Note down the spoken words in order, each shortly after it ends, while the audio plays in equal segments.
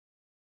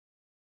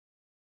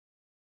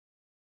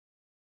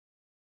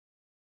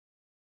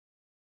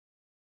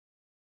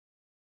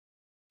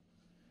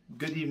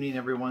Good evening,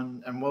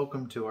 everyone, and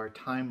welcome to our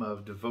time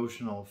of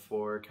devotional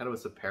for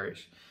Catawissa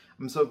Parish.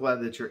 I'm so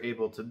glad that you're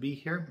able to be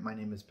here. My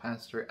name is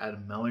Pastor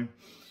Adam Miller,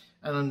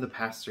 and I'm the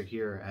pastor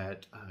here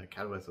at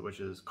Catawissa,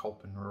 which is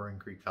Culp and Roaring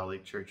Creek Valley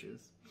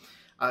Churches.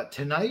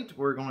 Tonight,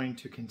 we're going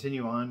to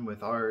continue on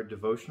with our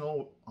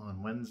devotional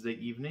on Wednesday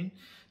evening.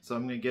 So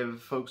I'm going to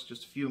give folks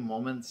just a few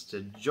moments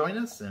to join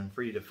us and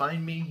for you to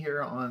find me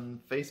here on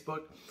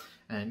Facebook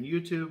and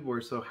YouTube. We're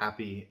so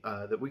happy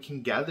that we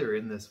can gather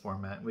in this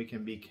format. We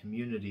can be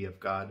community of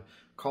God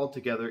called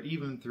together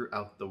even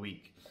throughout the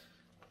week.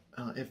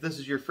 If this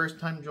is your first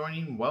time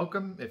joining,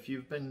 welcome. If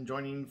you've been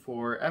joining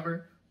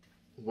forever,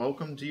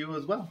 welcome to you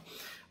as well.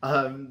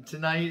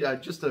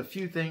 Tonight, just a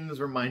few things.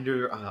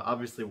 Reminder,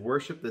 obviously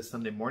worship this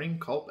Sunday morning,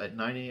 Culp at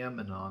 9 a.m.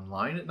 and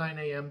online at 9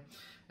 a.m.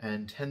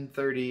 and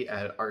 10:30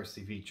 at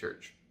RCV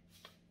Church.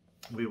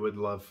 We would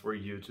love for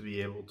you to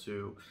be able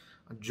to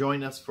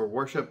join us for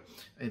worship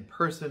in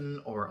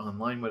person or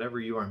online, whatever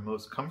you are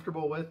most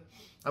comfortable with,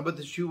 but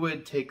that you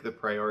would take the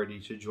priority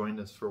to join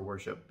us for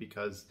worship,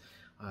 because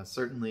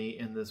certainly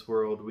in this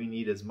world we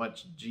need as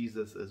much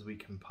Jesus as we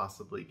can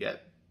possibly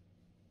get.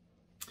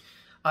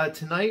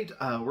 Tonight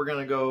we're going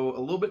to go a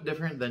little bit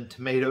different than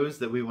tomatoes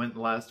that we went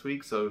last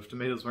week, so if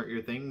tomatoes weren't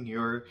your thing,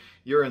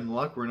 you're in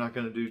luck. We're not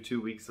going to do 2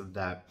 weeks of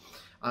that.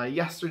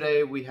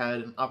 Yesterday we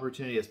had an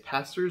opportunity as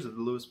pastors of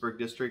the Lewisburg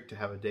district to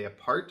have a day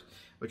apart,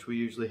 which we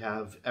usually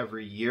have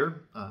every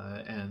year,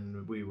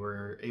 and we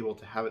were able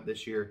to have it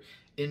this year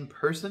in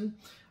person,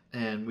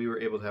 and we were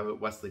able to have it at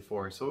Wesley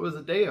Forest. So it was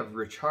a day of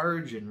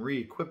recharge and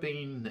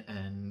re-equipping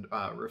and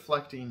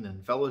reflecting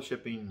and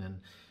fellowshipping and,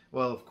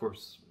 well, of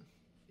course,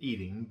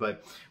 eating,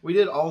 but we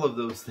did all of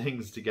those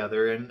things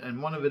together,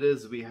 and one of it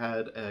is we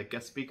had a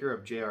guest speaker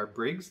of J.R.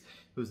 Briggs,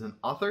 who's an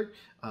author.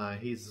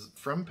 He's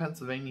from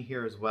Pennsylvania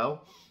here as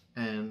well,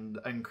 and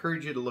I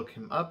encourage you to look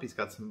him up. He's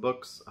got some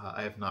books.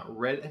 I have not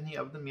read any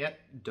of them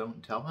yet.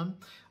 Don't tell him.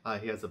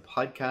 He has a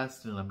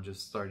podcast, and I'm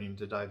just starting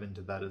to dive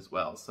into that as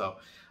well. So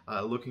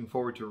looking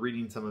forward to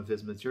reading some of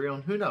his material,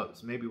 and who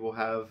knows, maybe we'll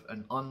have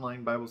an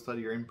online Bible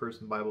study or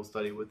in-person Bible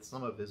study with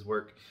some of his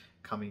work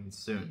coming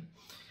soon.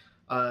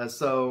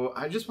 So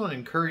I just want to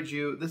encourage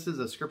you. This is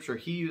a scripture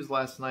he used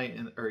yesterday,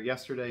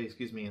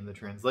 in the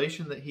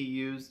translation that he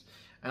used,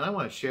 and I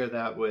want to share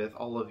that with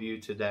all of you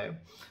today.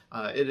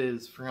 It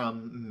is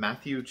from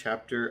Matthew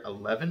chapter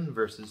 11,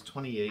 verses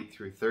 28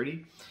 through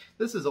 30.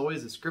 This is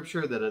always a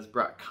scripture that has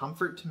brought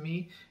comfort to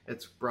me.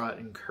 It's brought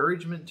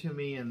encouragement to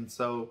me, and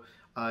so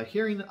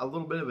hearing a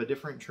little bit of a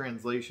different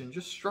translation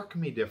just struck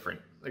me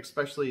different,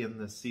 especially in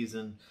this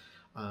season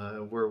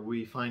where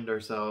we find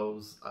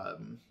ourselves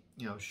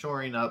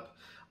shoring up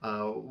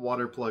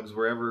water plugs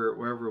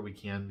wherever we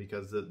can,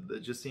 because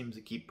it just seems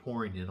to keep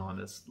pouring in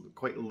on us,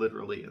 quite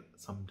literally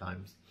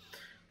sometimes.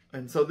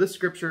 And so this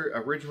scripture,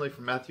 originally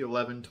from Matthew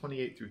 11,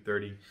 28 through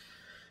 30,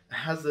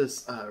 has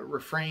this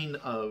refrain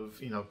of,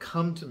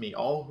 come to me,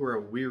 all who are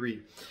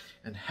weary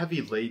and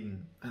heavy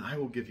laden, and I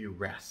will give you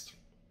rest.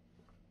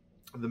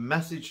 The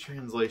Message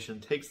translation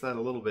takes that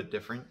a little bit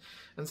different,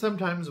 and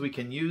sometimes we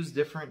can use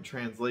different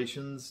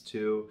translations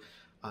to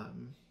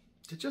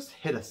just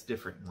hit us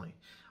differently.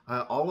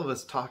 All of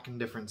us talk in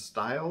different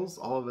styles.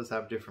 All of us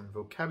have different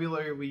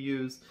vocabulary we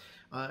use.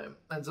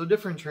 And so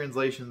different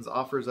translations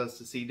offers us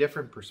to see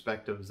different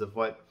perspectives of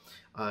what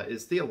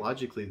is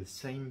theologically the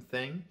same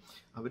thing,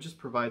 but just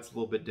provides a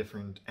little bit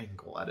different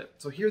angle at it.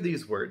 So hear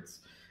these words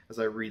as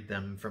I read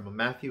them from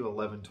Matthew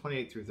 11,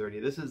 28 through 30.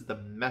 This is the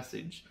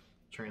Message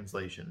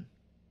translation.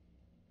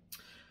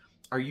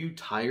 Are you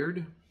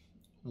tired,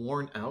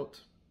 worn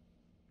out,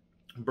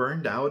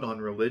 burned out on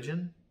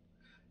religion?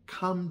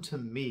 Come to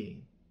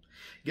me.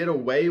 Get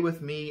away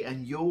with me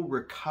and you'll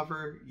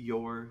recover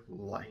your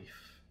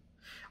life.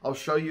 I'll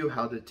show you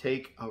how to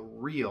take a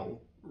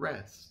real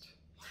rest.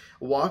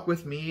 Walk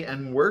with me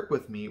and work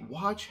with me.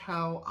 Watch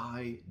how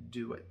I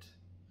do it.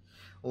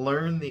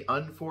 Learn the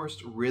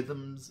unforced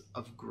rhythms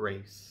of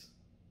grace.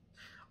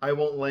 I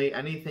won't lay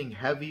anything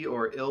heavy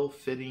or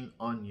ill-fitting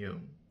on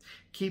you.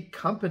 Keep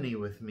company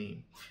with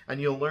me and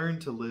you'll learn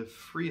to live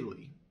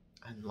freely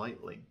and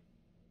lightly.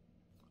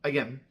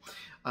 Again,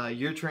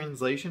 your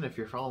translation, if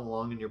you're following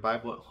along in your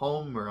Bible at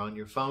home or on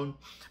your phone,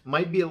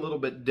 might be a little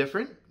bit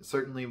different.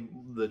 Certainly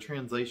the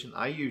translation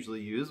I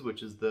usually use,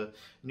 which is the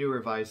New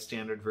Revised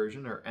Standard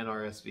Version, or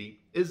NRSV,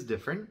 is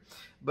different.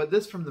 But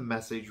this from the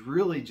Message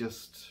really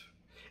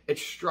it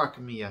struck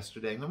me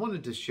yesterday, and I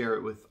wanted to share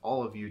it with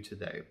all of you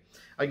today.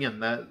 Again,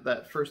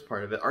 that first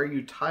part of it. Are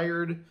you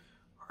tired?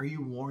 Are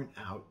you worn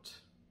out?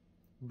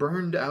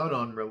 Burned out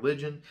on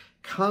religion?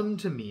 Come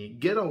to me.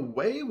 Get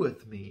away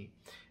with me.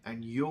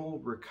 And you'll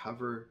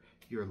recover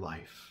your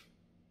life.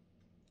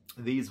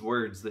 These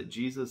words that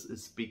Jesus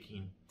is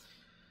speaking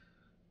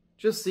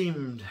just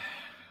seemed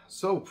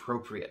so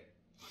appropriate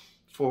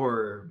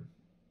for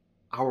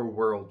our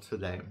world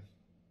today.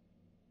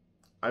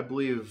 I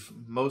believe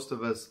most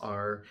of us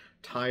are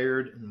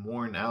tired and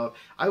worn out.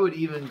 I would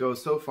even go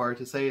so far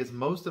to say as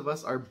most of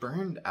us are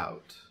burned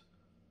out,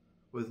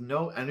 with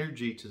no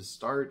energy to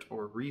start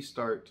or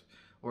restart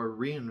or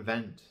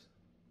reinvent.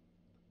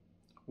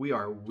 we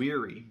are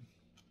weary.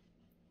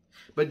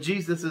 But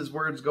Jesus'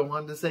 words go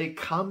on to say,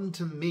 come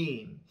to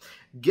me,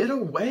 get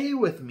away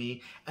with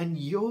me, and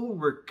you'll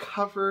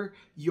recover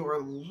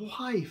your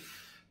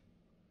life.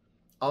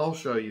 I'll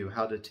show you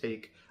how to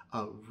take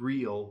a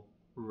real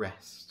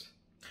rest.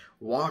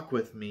 Walk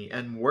with me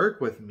and work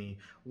with me.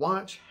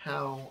 Watch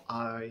how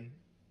I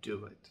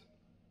do it.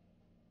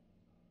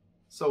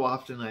 So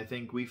often I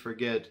think we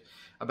forget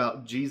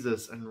about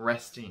Jesus and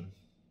resting.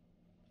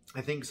 I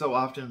think so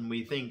often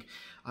we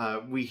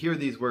hear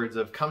these words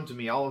of, come to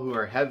me, all who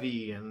are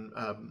heavy and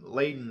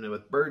laden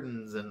with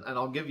burdens, and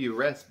I'll give you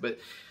rest. But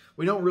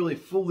we don't really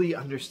fully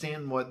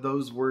understand what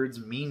those words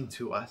mean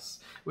to us.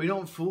 We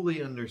don't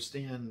fully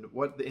understand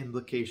what the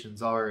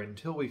implications are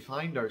until we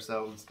find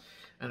ourselves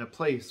in a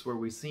place where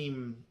we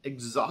seem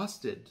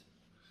exhausted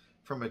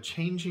from a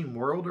changing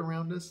world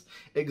around us,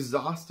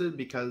 exhausted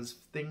because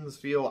things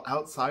feel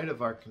outside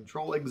of our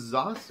control,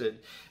 exhausted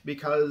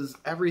because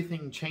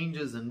everything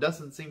changes and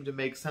doesn't seem to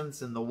make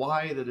sense in the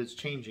why that it's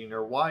changing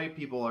or why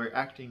people are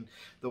acting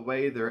the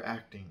way they're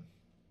acting.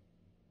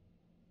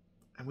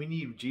 And we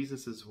need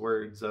Jesus'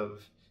 words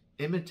of,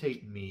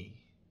 imitate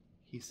me,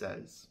 he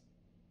says.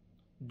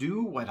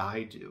 Do what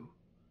I do.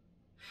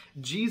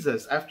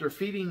 Jesus, after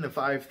feeding the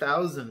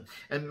 5,000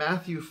 in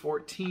Matthew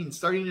 14,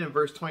 starting in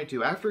verse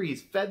 22, after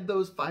he's fed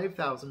those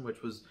 5,000,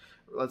 which was,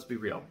 let's be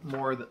real,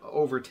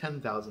 over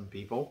 10,000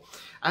 people,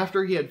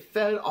 after he had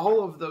fed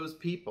all of those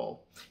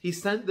people, he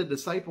sent the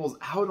disciples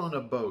out on a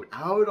boat,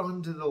 out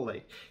onto the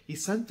lake. He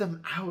sent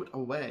them out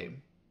away.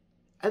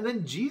 And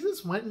then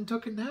Jesus went and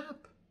took a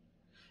nap.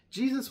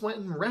 Jesus went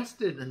and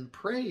rested and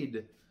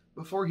prayed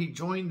before he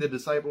joined the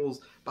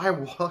disciples by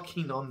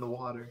walking on the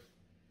water.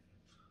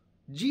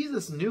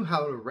 Jesus knew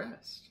how to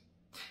rest.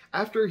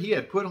 After he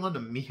had put on a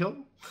meal,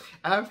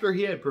 after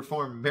he had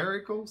performed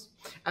miracles,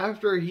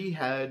 after he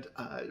had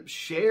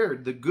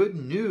shared the good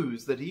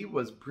news that he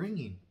was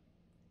bringing,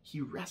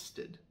 he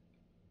rested.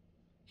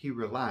 He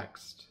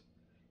relaxed.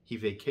 He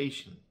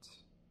vacationed.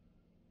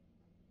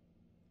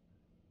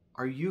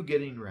 Are you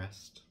getting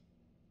rest?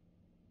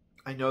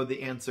 I know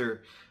the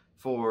answer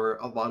for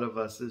a lot of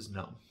us is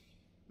no.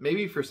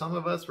 Maybe for some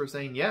of us, we're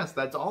saying, yes,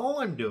 that's all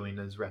I'm doing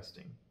is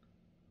resting.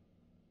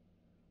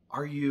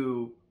 Are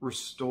you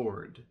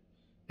restored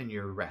in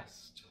your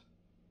rest?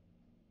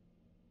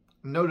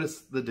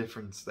 Notice the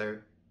difference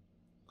there.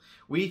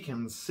 We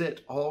can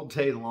sit all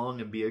day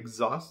long and be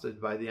exhausted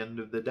by the end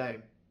of the day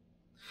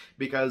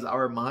because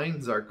our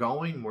minds are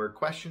going, we're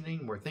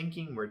questioning, we're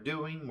thinking, we're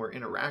doing, we're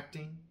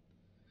interacting.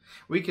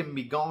 We can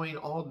be going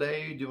all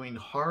day doing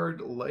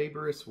hard,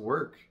 laborious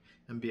work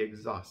and be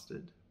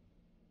exhausted.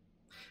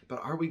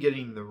 But are we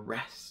getting the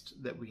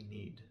rest that we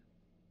need?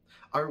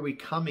 Are we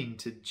coming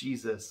to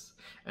Jesus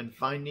and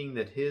finding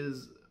that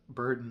his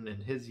burden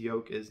and his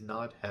yoke is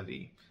not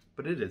heavy,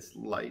 but it is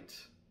light?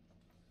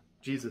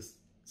 Jesus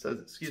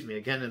says,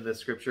 again in this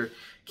scripture,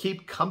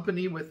 keep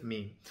company with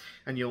me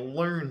and you'll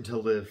learn to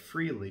live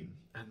freely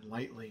and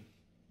lightly.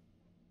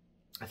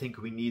 I think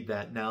we need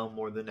that now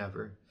more than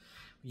ever.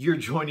 You're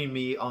joining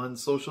me on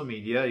social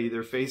media,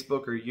 either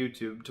Facebook or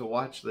YouTube, to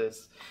watch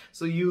this.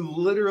 So you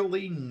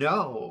literally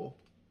know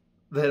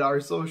that our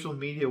social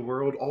media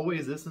world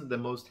always isn't the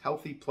most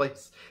healthy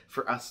place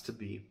for us to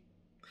be.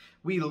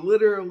 We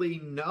literally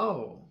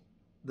know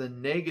the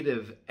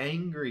negative,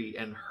 angry,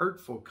 and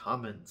hurtful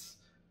comments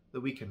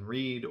that we can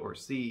read or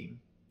see.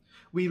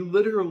 We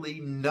literally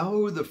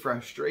know the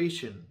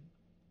frustration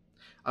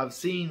of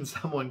seeing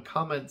someone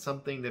comment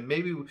something that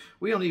maybe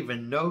we don't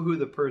even know who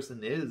the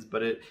person is,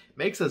 but it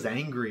makes us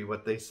angry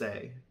what they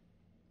say.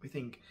 We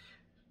think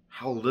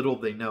how little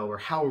they know or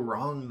how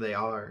wrong they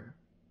are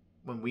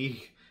when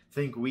we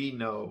think we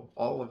know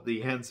all of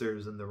the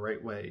answers in the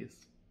right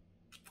ways.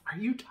 Are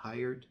you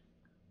tired?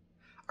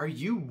 Are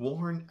you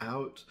worn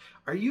out?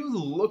 Are you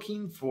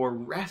looking for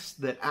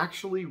rest that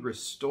actually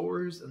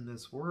restores in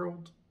this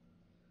world?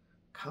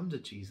 Come to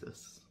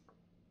Jesus.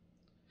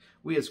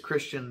 We as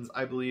Christians,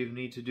 I believe,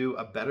 need to do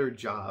a better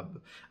job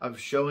of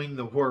showing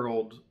the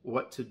world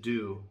what to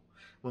do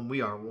when we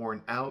are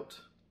worn out,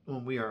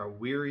 when we are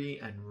weary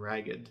and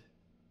ragged.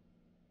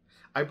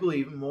 I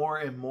believe more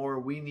and more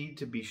we need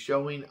to be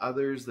showing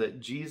others that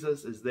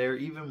Jesus is there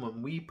even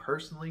when we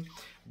personally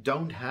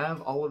don't have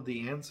all of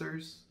the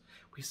answers.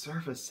 We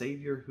serve a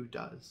Savior who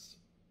does.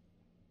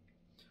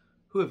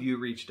 Who have you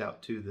reached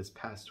out to this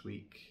past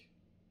week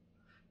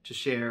to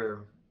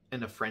share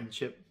in a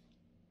friendship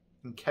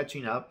and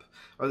catching up,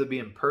 whether it be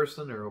in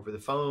person or over the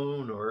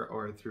phone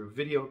or through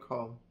video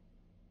call?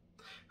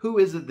 Who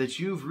is it that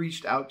you've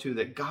reached out to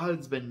that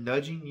God's been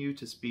nudging you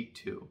to speak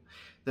to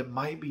that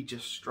might be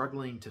just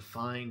struggling to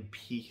find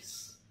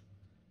peace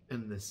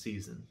in this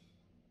season?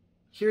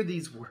 Hear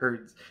these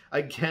words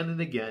again and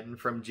again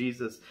from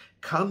Jesus.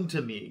 Come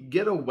to me,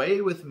 get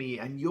away with me,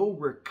 and you'll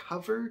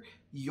recover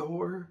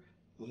your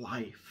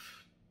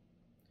life.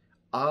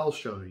 I'll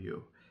show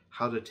you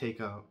how to take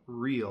a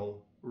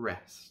real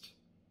rest.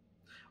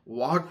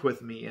 Walk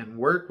with me and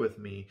work with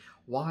me.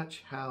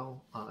 Watch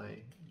how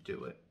I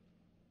do it.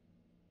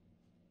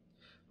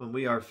 when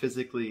we are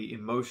physically,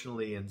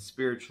 emotionally, and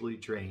spiritually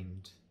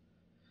drained,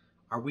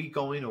 are we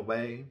going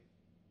away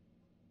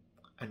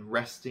and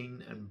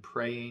resting and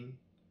praying,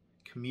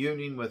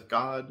 communing with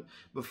God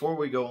before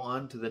we go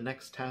on to the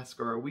next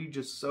task? Or are we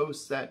just so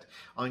set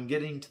on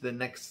getting to the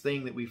next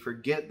thing that we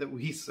forget that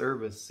we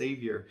serve a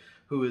Savior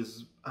who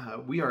is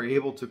we are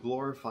able to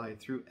glorify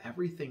through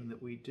everything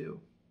that we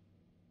do?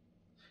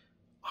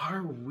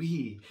 Are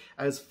we,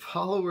 as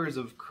followers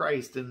of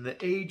Christ in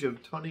the age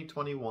of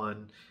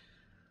 2021,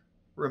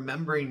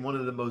 remembering one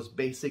of the most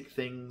basic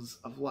things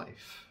of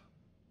life?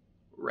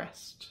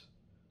 Rest,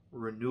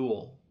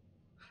 renewal,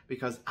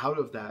 because out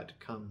of that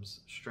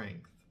comes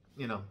strength.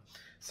 You know,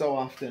 so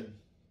often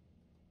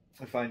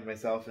I find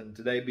myself, and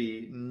today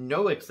be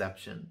no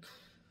exception,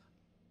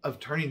 of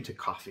turning to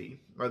coffee,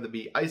 whether it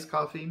be iced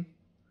coffee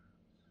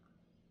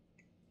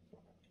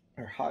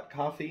or hot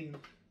coffee,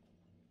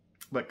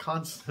 but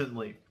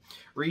constantly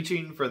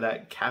reaching for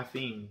that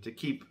caffeine to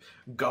keep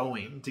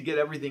going, to get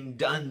everything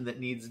done that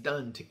needs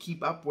done, to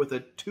keep up with a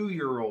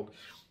 2-year-old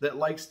that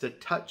likes to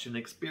touch and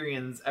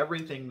experience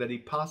everything that he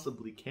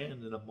possibly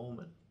can in a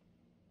moment.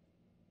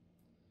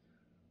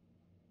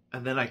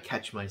 And then I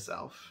catch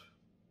myself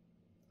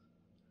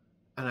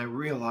and I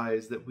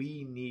realize that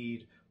we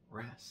need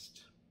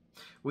rest.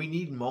 We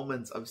need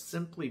moments of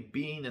simply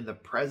being in the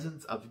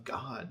presence of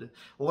God,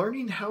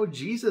 learning how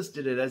Jesus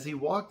did it as he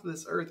walked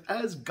this earth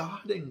as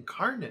God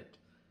incarnate,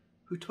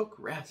 who took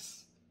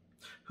rest,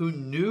 who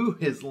knew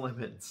his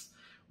limits,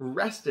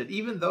 rested,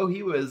 even though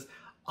he was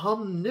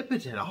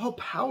omnipotent, all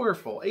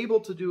powerful, able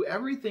to do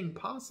everything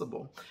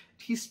possible.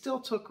 He still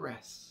took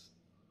rest.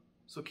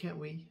 So can't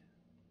we?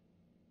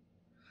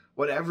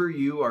 Whatever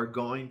you are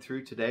going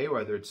through today,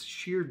 whether it's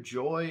sheer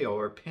joy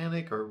or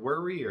panic or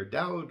worry or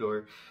doubt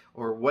or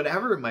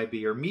whatever it might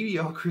be, or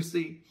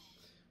mediocrity,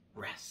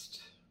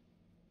 rest.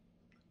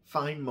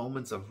 Find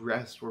moments of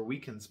rest where we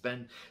can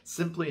spend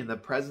simply in the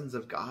presence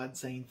of God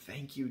saying,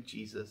 thank you,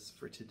 Jesus,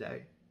 for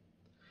today.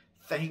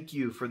 Thank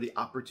you for the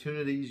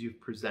opportunities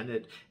you've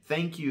presented.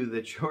 Thank you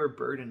that your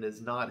burden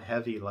is not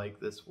heavy like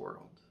this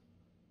world.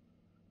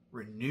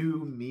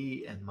 Renew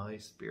me and my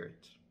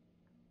spirit.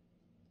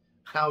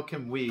 How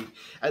can we,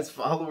 as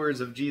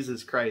followers of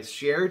Jesus Christ,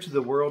 share to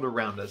the world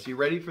around us? You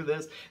ready for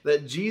this?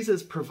 That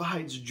Jesus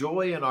provides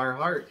joy in our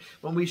heart.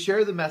 When we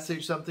share the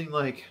message, something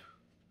like,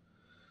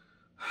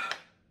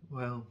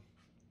 well,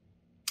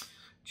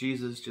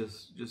 Jesus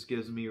just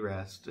gives me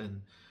rest,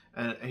 and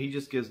he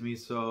just gives me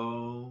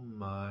so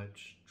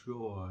much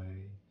joy.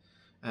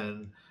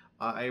 And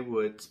I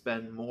would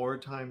spend more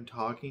time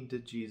talking to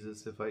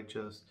Jesus if I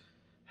just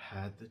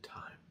had the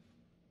time.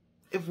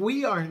 If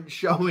we aren't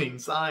showing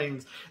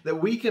signs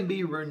that we can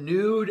be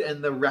renewed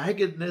in the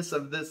raggedness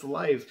of this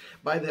life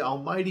by the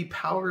almighty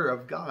power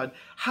of God,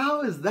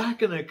 how is that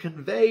going to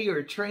convey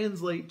or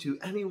translate to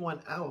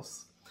anyone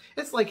else?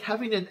 It's like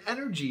having an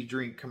energy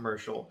drink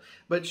commercial,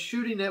 but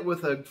shooting it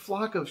with a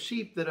flock of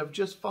sheep that have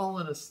just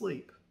fallen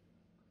asleep.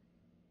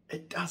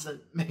 It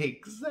doesn't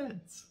make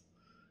sense.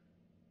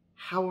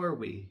 How are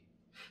we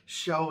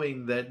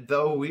showing that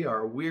though we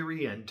are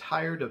weary and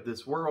tired of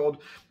this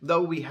world,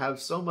 though we have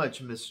so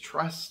much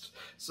mistrust,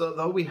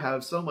 though we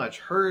have so much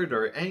hurt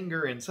or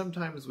anger, and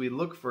sometimes we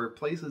look for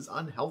places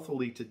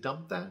unhealthily to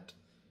dump that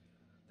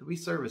we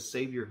serve a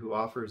Savior who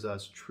offers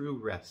us true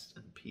rest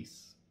and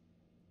peace.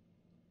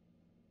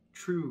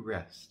 True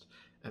rest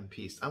and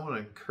peace. I want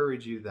to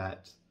encourage you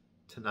that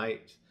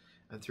tonight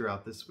and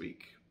throughout this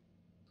week.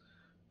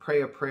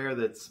 Pray a prayer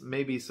that's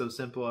maybe so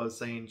simple as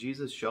saying,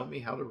 Jesus, show me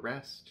how to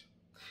rest.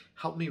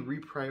 Help me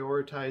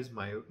reprioritize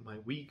my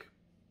week.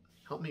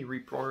 Help me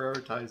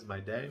reprioritize my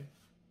day.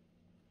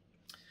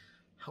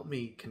 Help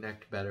me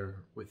connect better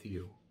with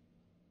you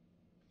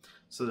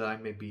so that I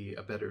may be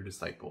a better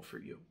disciple for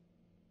you.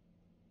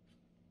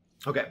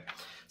 Okay,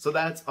 so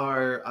that's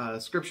our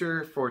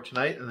scripture for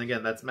tonight. And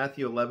again, that's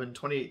Matthew 11,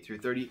 28 through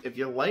 30. If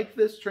you like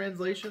this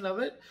translation of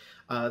it,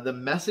 the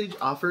Message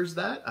offers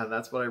that, and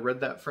that's what I read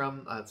that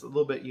from. It's a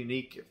little bit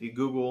unique. If you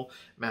Google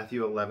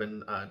Matthew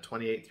 11,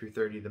 28 through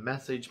 30, the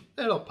Message,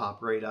 it'll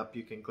pop right up.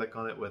 You can click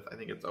on it with, I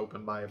think it's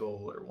Open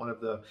Bible or one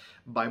of the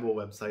Bible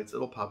websites.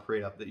 It'll pop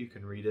right up that you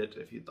can read it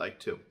if you'd like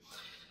to.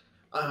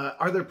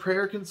 Are there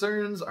prayer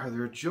concerns? Are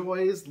there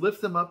joys? Lift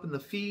them up in the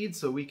feed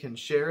so we can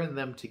share in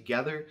them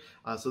together,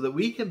 so that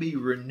we can be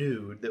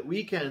renewed, that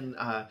we can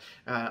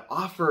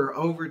offer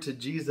over to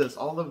Jesus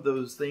all of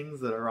those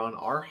things that are on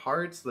our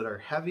hearts, that are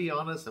heavy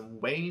on us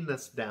and weighing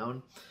us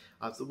down,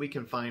 so we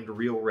can find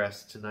real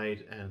rest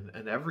tonight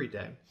and every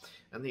day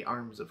in the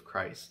arms of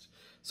Christ.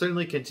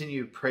 Certainly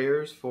continued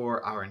prayers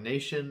for our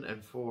nation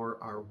and for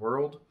our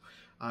world.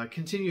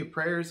 Continued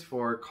prayers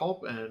for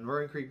Culp and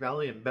Roaring Creek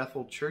Valley and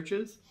Bethel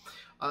churches.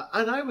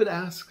 And I would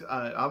ask,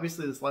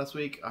 obviously this last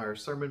week our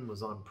sermon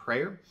was on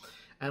prayer,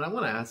 and I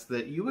want to ask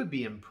that you would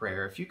be in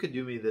prayer. If you could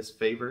do me this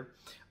favor,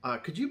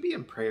 could you be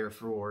in prayer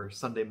for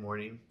Sunday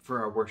morning for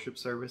our worship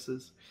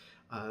services?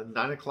 9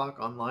 o'clock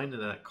online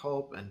and at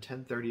Culp and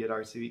 10:30 at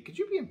RCV. Could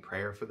you be in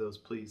prayer for those,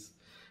 please?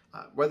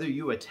 Whether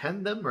you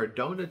attend them or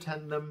don't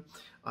attend them,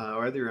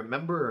 Whether you're a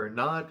member or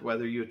not,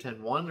 whether you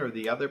attend one or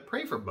the other,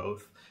 pray for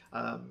both.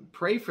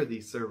 Pray for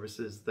these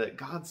services, that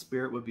God's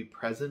Spirit would be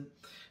present,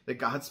 that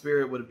God's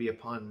Spirit would be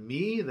upon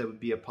me, that would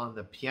be upon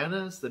the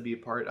pianist, that be a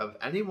part of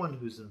anyone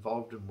who's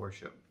involved in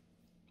worship,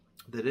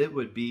 that it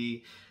would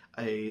be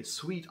a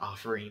sweet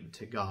offering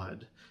to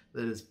God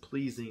that is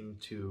pleasing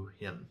to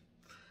Him.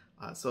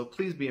 So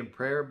please be in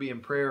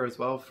prayer as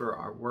well for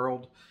our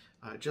world,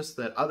 just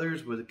that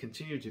others would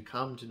continue to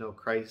come to know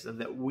Christ, and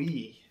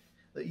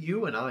that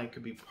you and I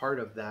could be part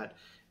of that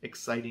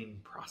exciting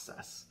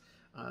process,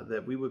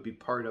 that we would be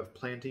part of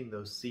planting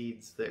those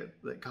seeds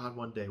that God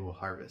one day will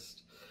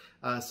harvest.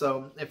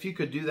 So if you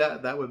could do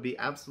that, that would be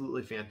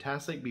absolutely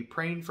fantastic. Be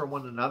praying for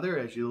one another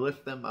as you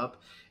lift them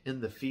up in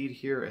the feed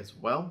here as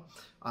well.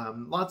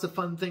 Lots of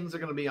fun things are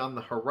going to be on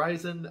the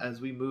horizon as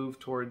we move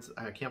towards,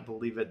 I can't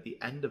believe it, the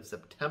end of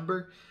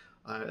September.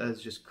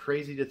 That's just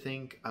crazy to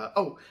think.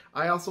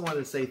 I also want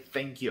to say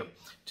thank you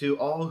to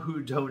all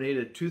who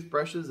donated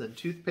toothbrushes and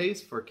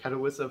toothpaste for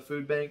Catawissa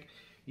Food Bank.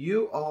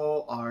 You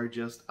all are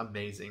just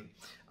amazing.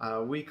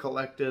 We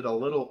collected a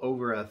little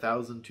over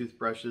 1,000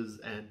 toothbrushes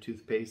and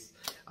toothpaste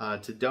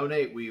to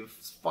donate. We've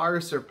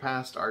far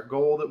surpassed our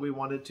goal that we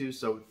wanted to,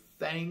 so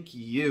thank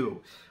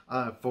you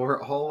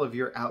for all of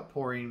your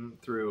outpouring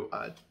through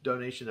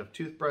donation of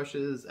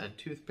toothbrushes and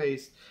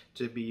toothpaste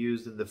to be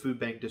used in the food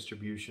bank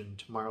distribution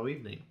tomorrow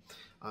evening.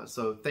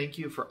 So thank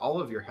you for all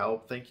of your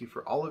help. Thank you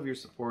for all of your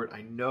support.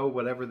 I know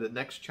whatever the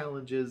next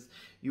challenge is,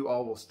 you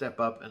all will step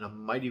up in a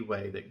mighty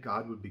way that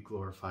God would be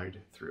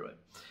glorified through it.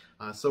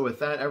 So with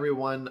that,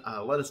 everyone,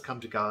 let us come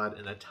to God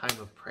in a time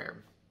of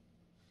prayer.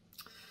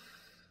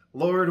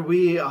 Lord,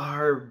 we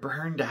are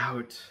burned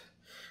out.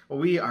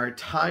 We are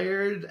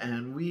tired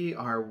and we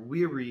are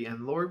weary.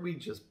 And Lord, we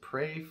just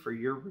pray for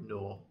your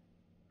renewal.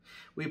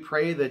 We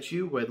pray that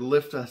you would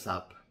lift us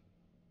up,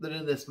 that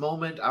in this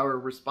moment our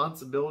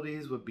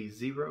responsibilities would be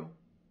zero,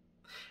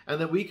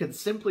 and that we could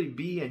simply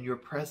be in your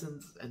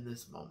presence in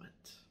this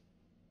moment.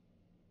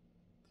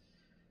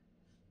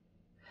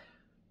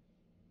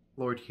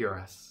 Lord, hear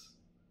us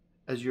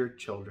as your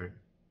children.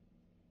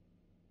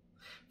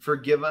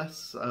 Forgive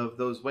us of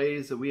those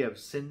ways that we have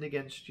sinned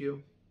against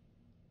you.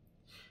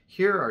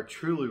 Hear our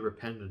truly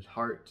repentant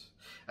heart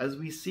as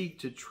we seek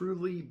to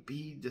truly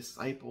be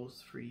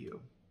disciples for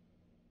you.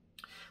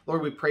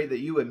 Lord, we pray that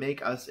you would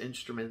make us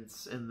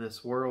instruments in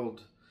this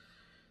world,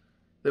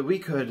 that we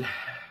could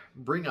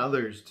bring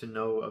others to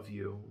know of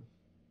you,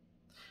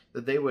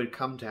 that they would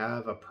come to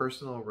have a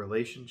personal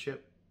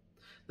relationship,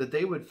 that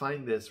they would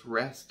find this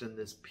rest and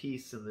this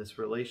peace in this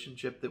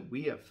relationship that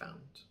we have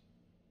found.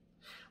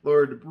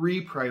 Lord,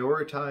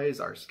 reprioritize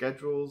our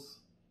schedules,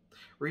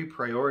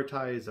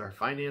 reprioritize our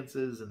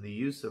finances and the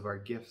use of our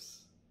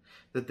gifts,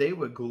 that they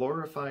would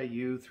glorify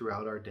you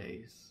throughout our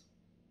days.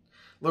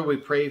 Lord, we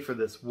pray for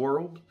this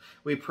world.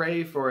 We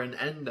pray for an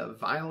end of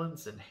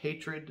violence and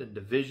hatred and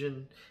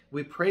division.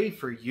 We pray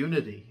for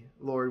unity.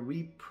 Lord,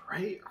 we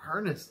pray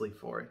earnestly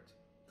for it,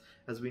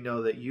 as we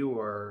know that you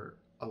are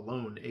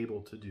alone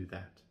able to do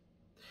that.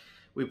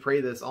 We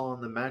pray this all in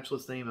the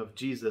matchless name of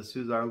Jesus,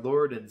 who's our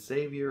Lord and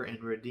Savior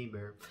and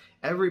Redeemer.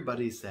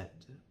 Everybody said,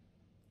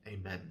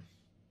 amen.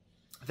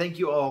 Thank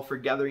you all for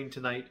gathering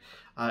tonight.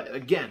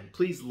 Again,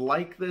 please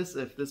like this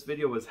if this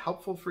video was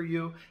helpful for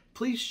you.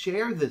 Please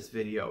share this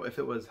video if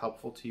it was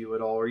helpful to you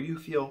at all, or you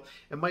feel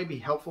it might be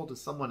helpful to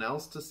someone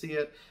else to see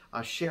it.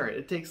 Share it.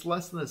 It takes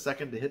less than a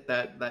second to hit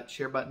that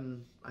share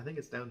button. I think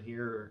it's down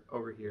here or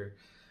over here.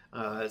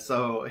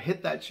 So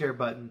hit that share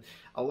button.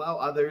 Allow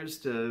others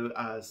to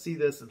see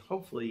this, and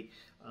hopefully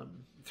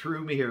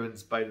through me or in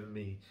spite of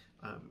me,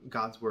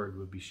 God's word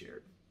would be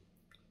shared.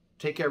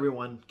 Take care,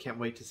 everyone. Can't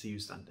wait to see you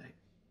Sunday.